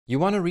You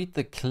want to read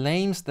the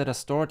claims that are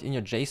stored in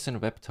your JSON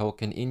Web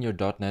Token in your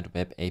 .NET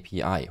Web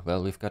API.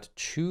 Well, we've got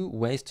two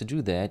ways to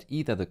do that,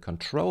 either the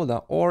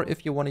controller, or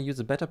if you want to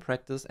use a better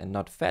practice and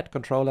not fat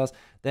controllers,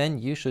 then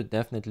you should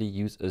definitely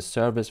use a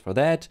service for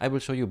that. I will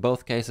show you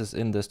both cases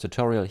in this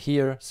tutorial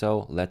here,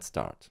 so let's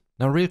start.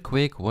 Now real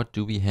quick, what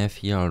do we have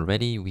here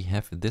already? We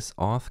have this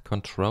auth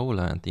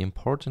controller, and the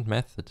important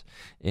method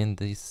in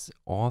this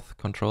auth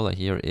controller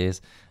here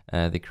is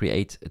the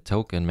create a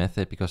token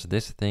method, because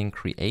this thing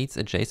creates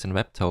a JSON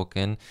web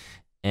token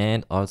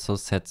and also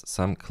sets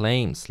some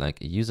claims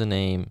like a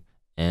username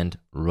and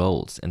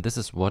roles. And this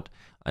is what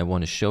I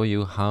want to show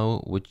you.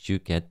 How would you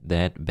get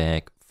that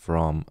back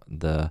from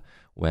the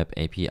web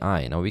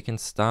API? Now we can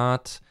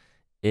start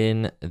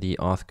in the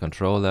auth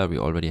controller. We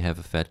already have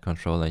a fat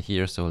controller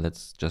here, so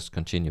let's just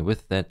continue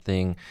with that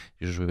thing.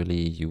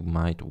 Usually you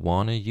might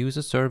want to use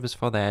a service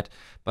for that,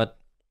 but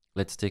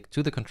let's stick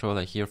to the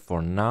controller here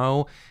for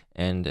now.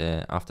 And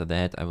after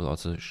that, I will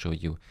also show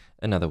you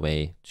another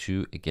way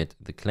to get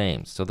the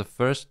claims. So the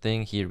first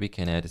thing here we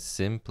can add is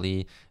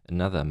simply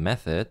another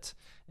method,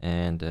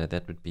 and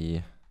that would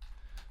be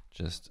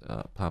just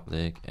a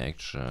public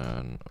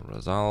action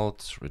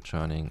result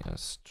returning a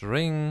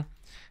string.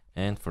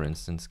 And for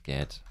instance,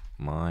 get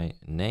my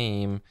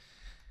name.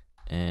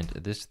 And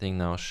this thing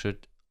now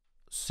should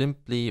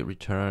simply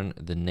return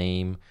the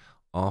name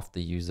of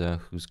the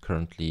user who's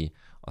currently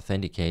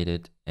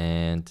authenticated,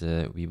 and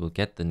we will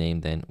get the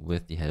name then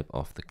with the help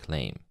of the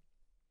claim.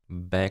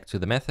 Back to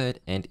the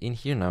method, and in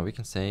here now we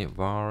can say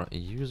var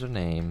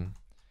username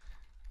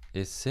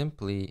is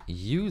simply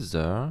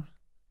user,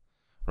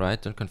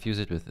 right? Don't confuse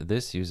it with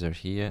this user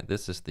here.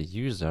 This is the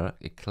user,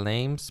 a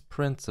claims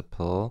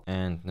principal.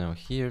 And now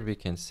here we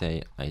can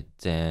say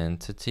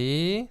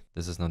identity.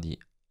 This is now the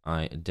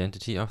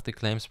identity of the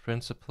claims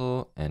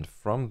principal. And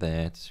from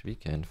that we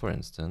can, for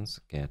instance,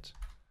 get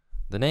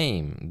the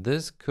name.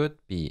 This could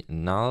be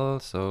null.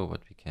 So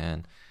what we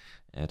can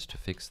add to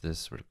fix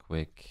this real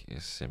quick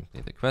is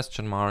simply the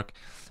question mark.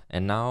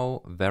 And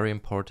now very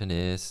important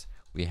is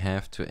we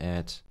have to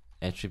add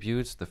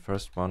attributes. The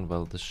first one,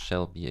 well, this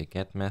shall be a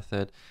get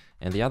method,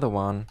 and the other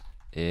one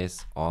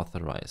is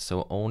authorized.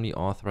 So only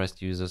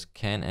authorized users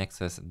can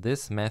access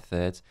this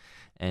method,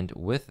 and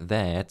with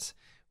that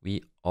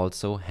we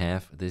also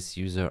have this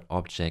user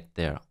object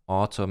there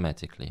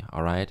automatically.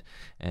 All right,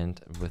 and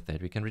with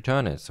that we can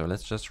return it. So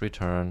let's just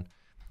return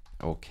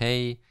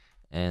okay,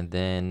 and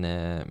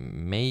then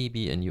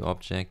maybe a new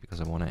object,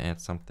 because I want to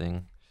add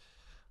something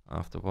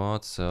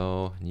afterwards.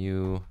 So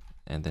new,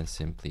 and then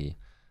simply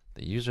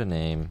the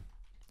username.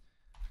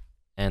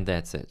 And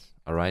that's it.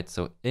 All right,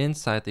 so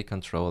inside the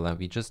controller,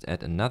 we just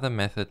add another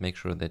method, make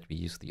sure that we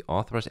use the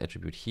authorized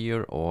attribute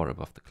here or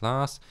above the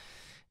class.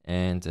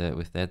 And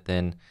with that,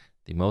 then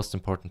the most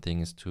important thing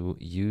is to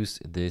use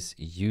this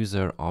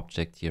user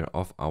object here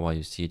of our,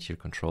 you see it here,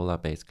 controller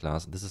base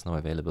class. This is now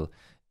available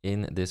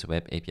in this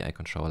web API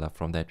controller.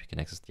 From that, we can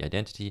access the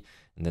identity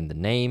and then the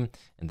name,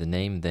 and the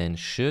name then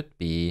should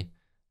be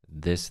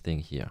this thing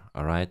here.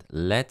 All right,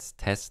 let's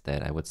test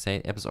that. I would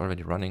say app is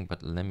already running,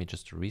 but let me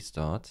just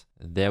restart.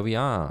 There we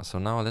are. So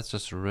now let's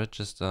just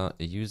register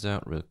a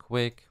user real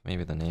quick.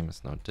 Maybe the name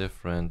is now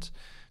different.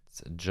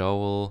 It's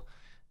Joel,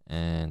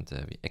 and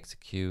we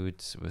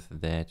execute. With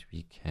that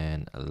we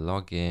can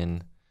log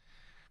in.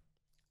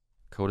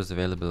 Code is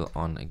available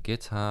on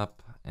GitHub,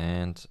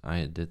 and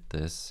I did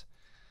this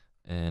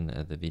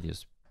in the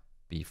videos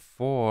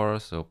before,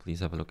 so please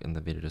have a look in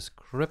the video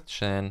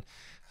description.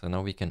 So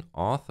now we can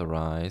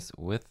authorize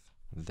with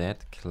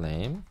that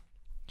claim,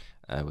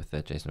 with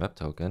that JSON web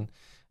token.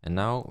 And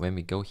now when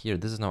we go here,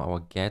 this is now our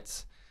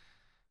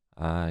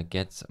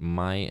get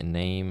my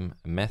name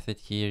method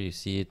here. You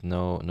see it,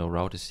 no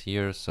route is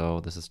here. So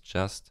this is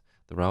just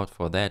the route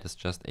for that is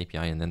just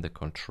API and then the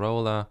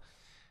controller.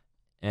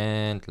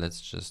 And let's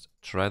just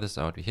try this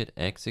out. We hit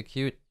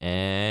execute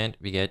and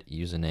we get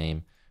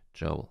username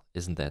Joel.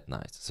 Isn't that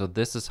nice? So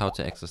this is how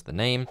to access the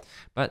name,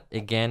 but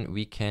again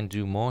we can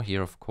do more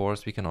here. Of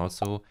course, we can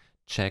also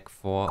check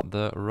for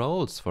the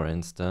roles, for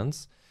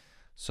instance.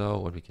 So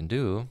what we can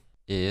do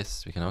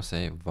is we can now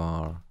say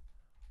var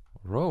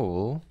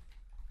role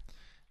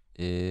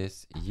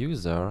is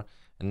user,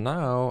 and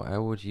now I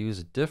would use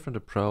a different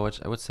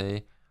approach. I would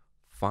say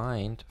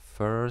find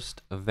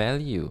first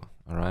value.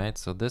 All right,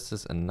 so this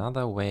is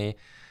another way.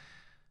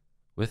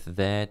 With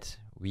that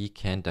we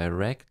can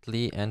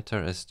directly enter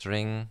a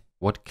string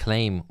what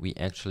claim we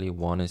actually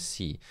want to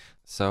see.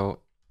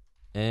 So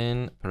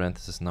in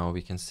parentheses now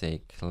we can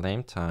say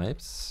claim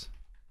types,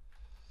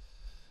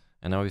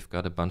 and now we've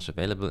got a bunch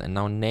available, and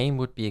now name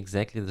would be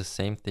exactly the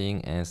same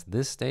thing as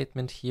this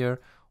statement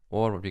here.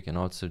 Or what we can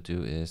also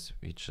do is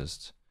we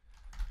just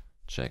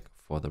check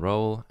for the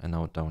role, and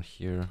now down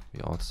here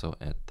we also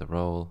add the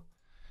role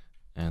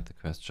and the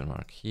question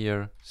mark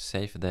here.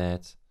 Save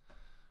that.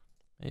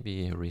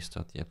 Maybe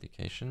restart the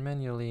application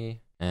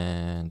manually.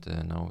 And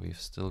now we've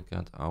still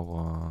got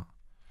our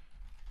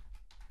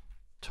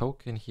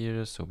token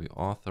here. So we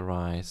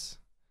authorize,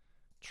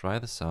 try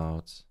this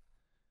out.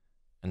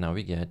 And now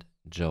we get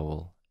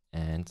Joel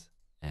and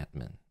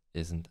admin.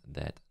 isn't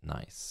that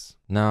nice.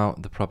 Now,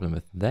 the problem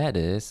with that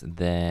is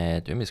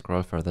that when we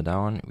scroll further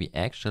down, we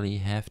actually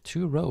have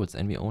 2 roles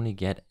and we only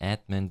get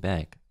admin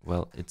back.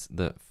 Well, it's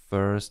the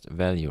first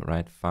value,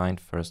 right? Find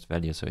first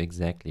value. So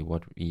exactly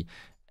what we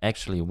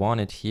actually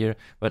wanted here.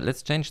 But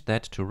let's change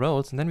that to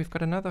roles, and then we've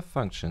got another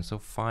function. So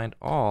find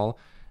all,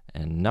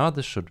 and now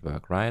this should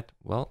work, right?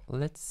 Well,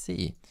 let's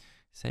see.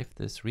 Save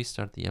this,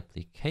 restart the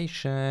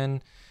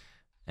application.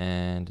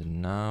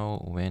 And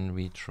now when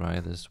we try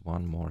this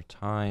one more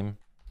time,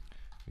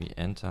 we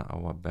enter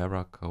our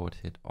bearer code,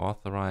 hit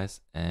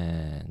authorize,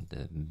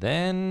 and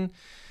then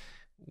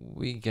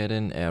we get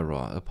an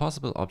error. A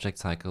possible object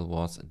cycle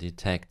was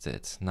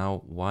detected.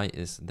 Now, why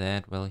is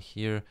that? Well,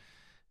 here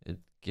it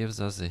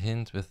gives us a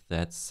hint with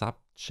that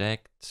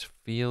subject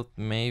field,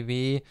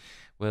 maybe.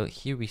 Well,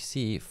 here we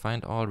see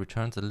find all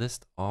returns a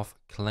list of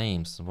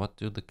claims. What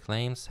do the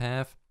claims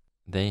have?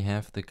 They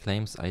have the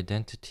claims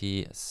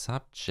identity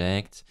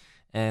subject.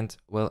 And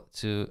well,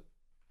 to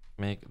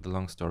make the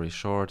long story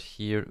short,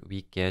 here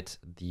we get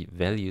the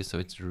value. So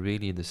it's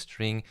really the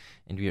string,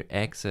 and we're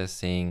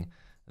accessing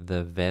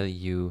the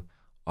value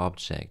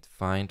object.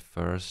 Find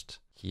first.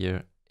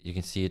 Here you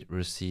can see it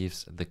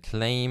receives the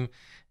claim,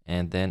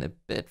 and then a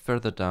bit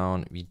further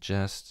down we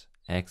just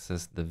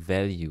access the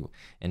value.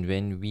 And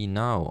when we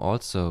now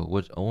also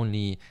would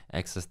only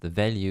access the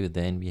value,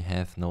 then we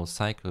have no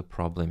cycle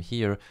problem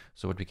here.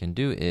 So what we can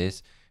do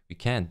is we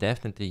can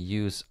definitely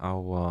use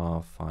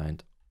our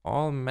find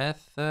all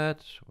method.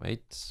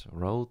 Wait,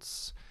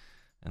 roles,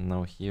 and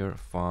now here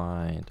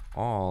find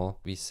all,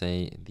 we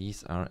say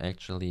these are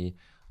actually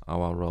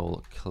our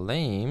role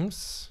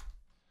claims,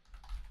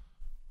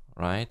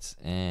 right?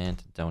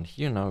 And down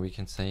here now we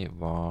can say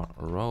var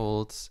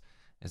roles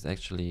is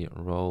actually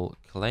role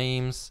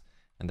claims,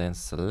 and then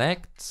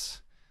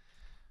select.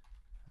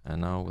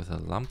 And now with a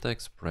lambda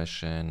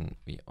expression,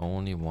 we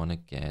only want to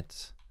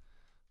get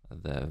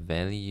the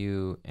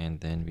value, and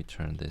then we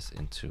turn this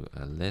into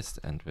a list,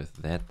 and with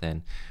that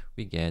then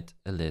we get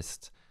a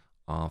list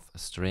of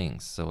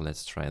strings. So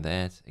let's try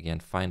that again.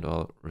 Find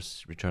all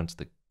returns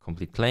the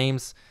complete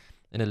claims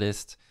in a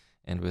list,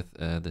 and with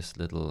this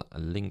little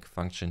link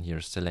function here,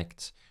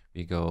 select,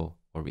 we go,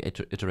 or we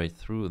iterate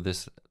through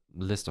this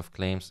list of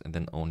claims and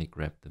then only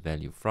grab the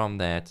value from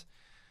that.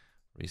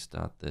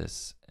 Restart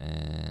this,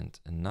 and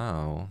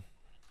now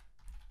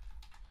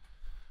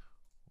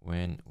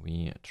when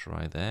we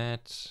try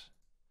that,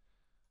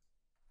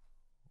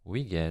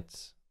 we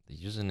get the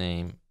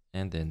username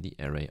and then the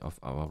array of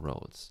our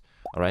roles.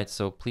 All right,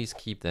 so please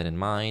keep that in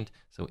mind.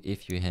 So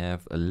if you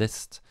have a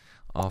list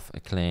of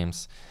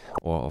claims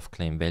or of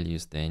claim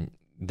values, then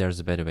there's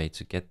a better way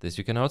to get this.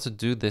 You can also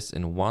do this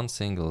in one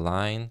single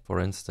line, for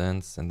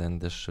instance, and then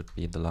this should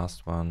be the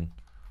last one.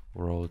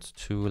 Roles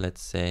 2,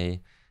 let's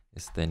say,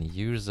 is then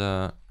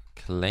user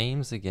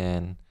claims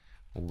again,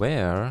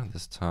 where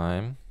this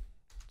time,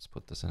 let's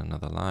put this in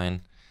another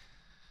line.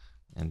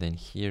 And then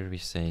here we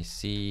say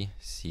C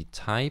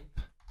type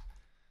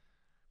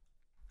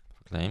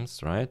for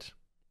claims, right?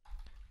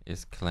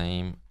 Is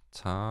claim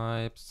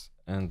types,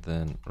 and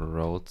then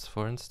roles,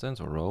 for instance,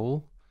 or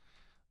role.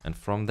 And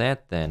from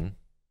that then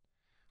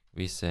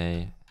we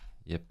say,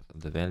 yep,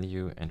 the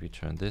value, and we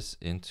turn this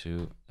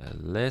into a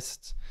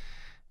list.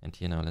 And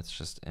here now let's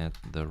just add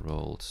the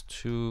roles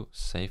 2,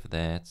 save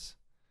that.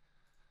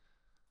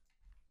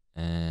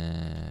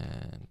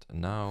 And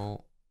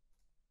now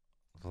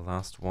the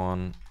last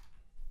one,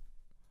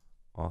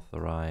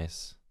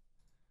 authorize,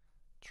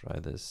 try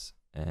this,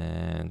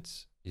 and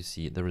you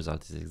see the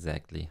result is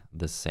exactly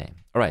the same.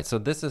 All right, so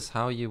this is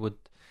how you would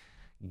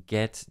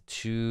get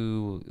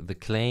to the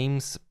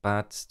claims,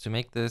 but to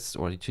make this,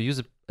 or to use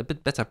a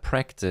bit better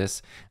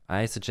practice,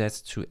 I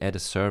suggest to add a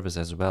service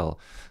as well.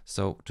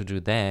 So to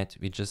do that,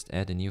 we just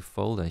add a new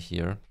folder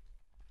here,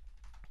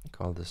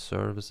 call this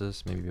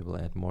services. Maybe we will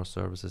add more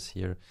services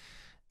here.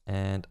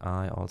 And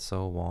I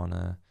also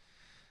wanna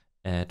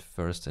add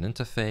first an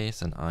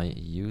interface, an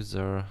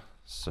user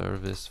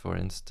service, for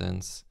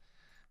instance,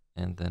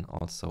 and then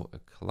also a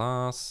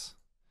class.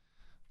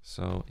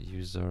 So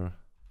user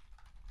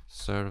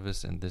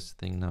service, and this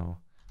thing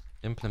now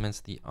implements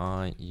the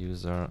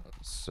user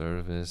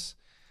service.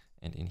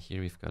 And in here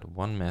we've got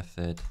one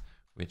method,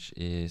 which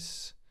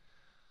is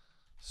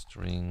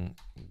string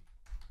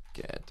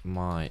get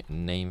my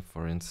name,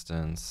 for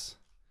instance,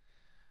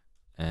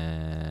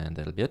 and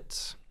that'll be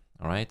it.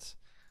 All right.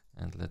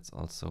 And let's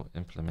also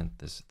implement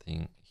this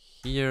thing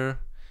here.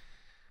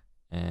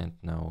 And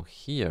now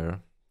here,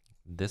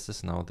 this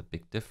is now the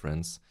big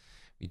difference.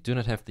 We do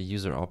not have the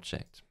user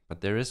object, but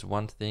there is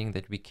one thing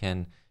that we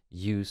can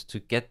use to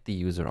get the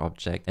user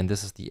object, and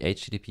this is the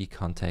HTTP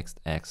context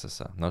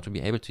accessor. Now to be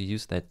able to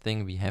use that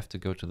thing, we have to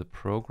go to the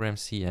program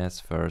CS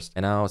first.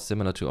 And now,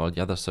 similar to all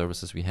the other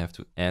services, we have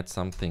to add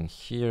something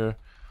here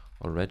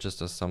or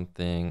register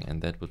something,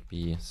 and that would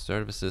be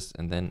services,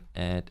 and then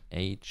add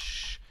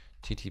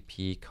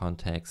HTTP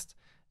context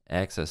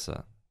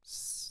accessor.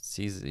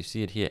 you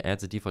see it here,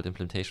 adds a default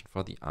implementation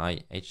for the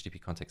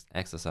HTTP context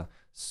accessor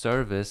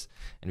service.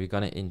 And we're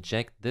going to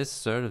inject this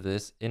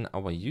service in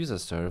our user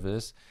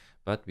service,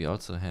 but we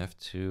also have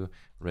to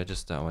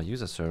register our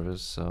user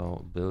service.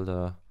 So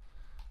builder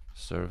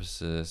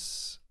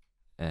services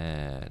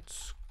add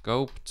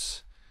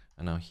scoped.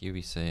 And now here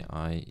we say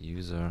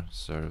user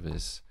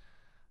service,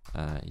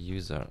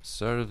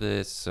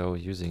 So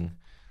using,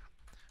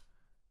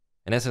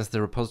 in essence,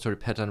 the repository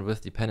pattern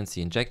with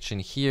dependency injection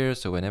here.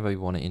 So whenever we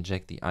want to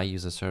inject the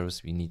user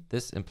service, we need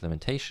this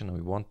implementation, and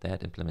we want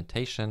that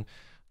implementation.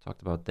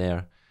 Talked about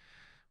there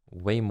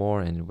way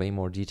more in way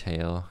more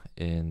detail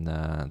in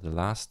the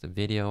last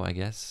video, I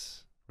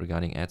guess,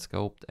 regarding add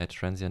scoped, add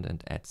transient,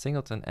 and add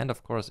singleton, and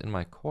of course in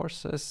my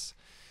courses.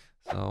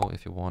 So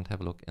if you want, have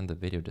a look in the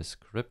video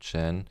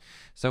description.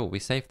 So we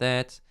save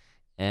that,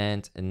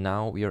 and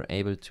now we are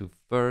able to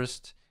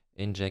first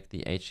inject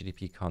the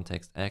HTTP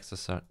context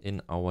accessor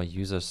in our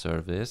user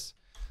service.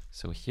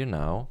 So here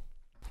now,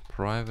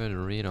 private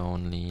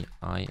read-only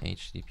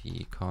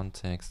HTTP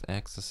context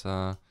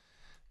accessor.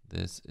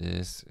 This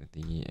is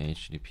the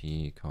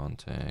HTTP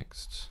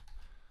context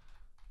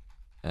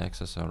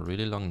accessor,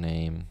 really long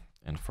name.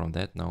 And from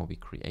that now we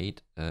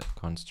create a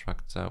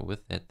constructor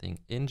with that thing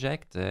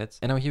injected.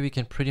 And now here we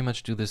can pretty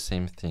much do the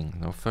same thing.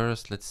 Now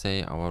first, let's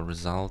say our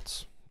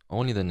result,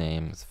 only the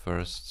name is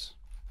first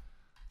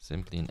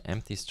simply an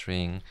empty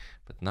string.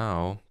 But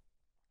now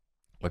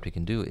what we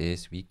can do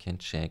is we can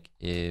check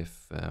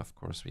if, of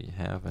course, we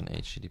have an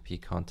HTTP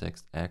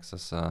context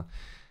accessor.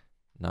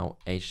 Now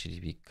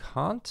HTTP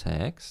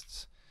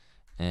context,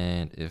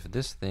 and if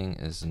this thing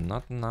is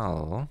not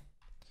null,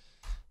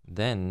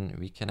 then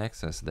we can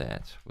access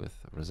that with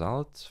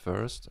result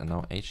first, and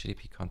now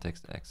HTTP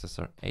context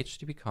accessor,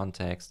 HTTP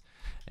context,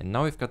 and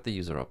now we've got the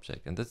user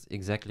object, and that's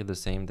exactly the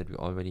same that we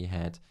already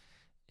had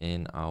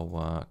in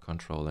our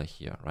controller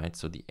here, right?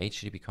 So the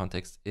HTTP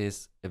context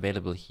is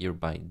available here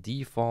by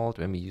default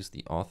when we use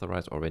the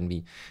authorized, or when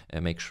we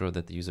make sure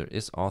that the user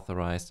is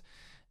authorized.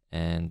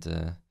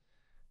 And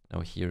now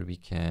here we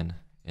can,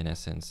 in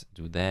essence,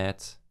 do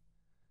that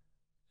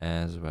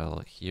as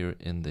well here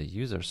in the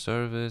user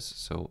service.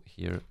 So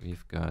here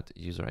we've got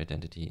user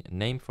identity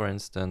name, for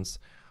instance,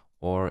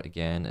 or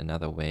again,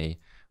 another way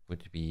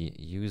would be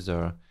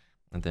user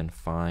and then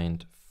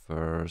find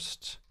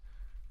first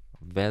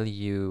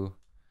value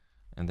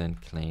and then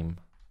claim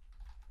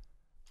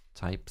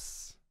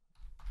types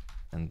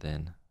and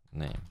then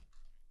name.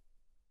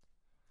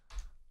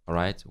 All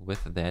right,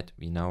 with that,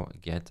 we now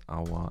get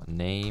our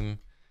name,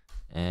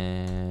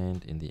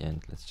 and in the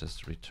end, let's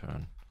just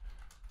return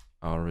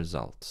our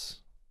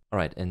results. All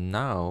right, and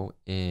now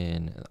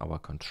in our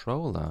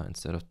controller,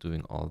 instead of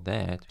doing all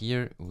that,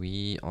 here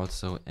we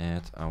also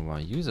add our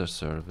user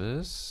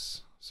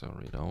service. So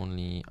read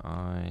only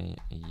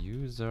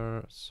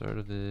user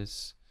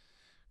service,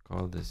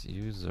 call this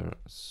user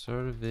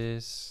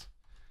service,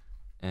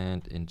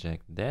 and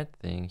inject that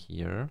thing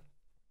here.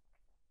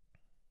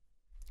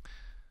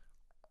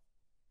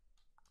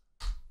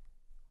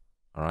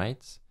 All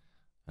right,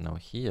 and now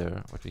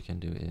here what we can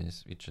do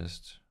is we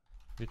just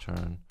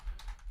return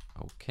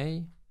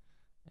okay,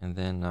 and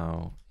then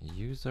now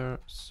user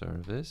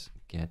service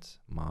get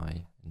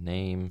my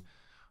name.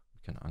 We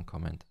can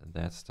uncomment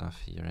that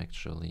stuff here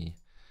actually,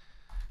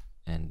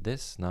 and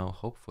this now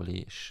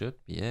hopefully should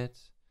be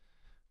it.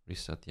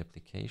 Restart the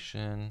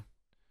application.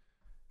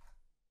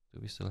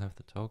 Do we still have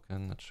the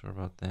token? Not sure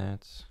about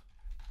that.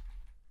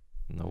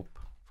 Nope,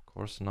 of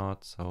course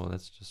not. So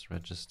let's just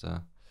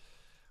register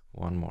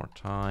one more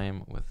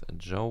time with a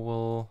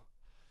Joel,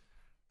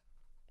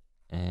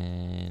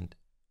 and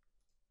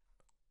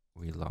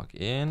we log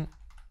in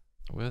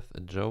with a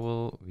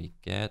Joel. We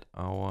get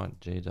our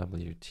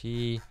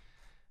JWT,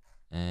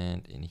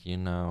 and in here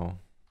now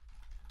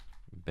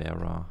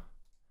Bera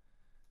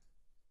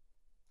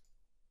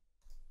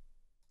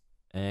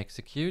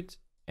execute,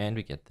 and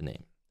we get the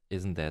name.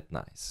 Isn't that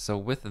nice? So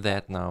with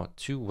that now,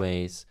 two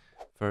ways.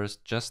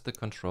 First, just the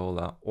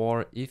controller,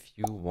 or if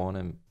you want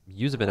to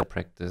use a better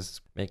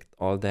practice, make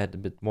all that a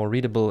bit more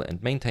readable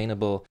and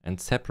maintainable and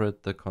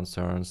separate the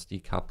concerns,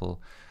 decouple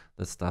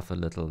the stuff a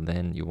little,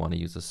 then you want to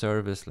use a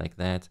service like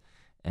that.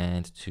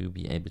 And to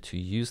be able to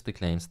use the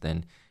claims,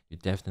 then you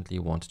definitely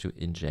want to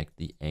inject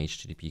the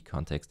HTTP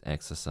context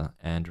accessor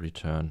and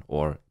return,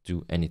 or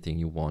do anything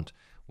you want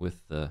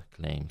with the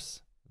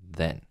claims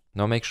then.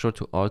 Now make sure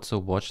to also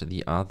watch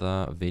the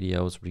other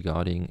videos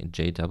regarding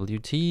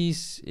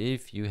JWTs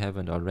if you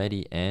haven't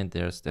already, and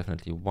there's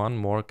definitely one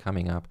more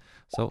coming up.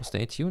 So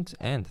stay tuned,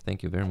 and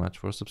thank you very much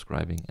for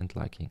subscribing and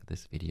liking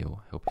this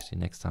video. Hope to see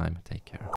you next time. Take care.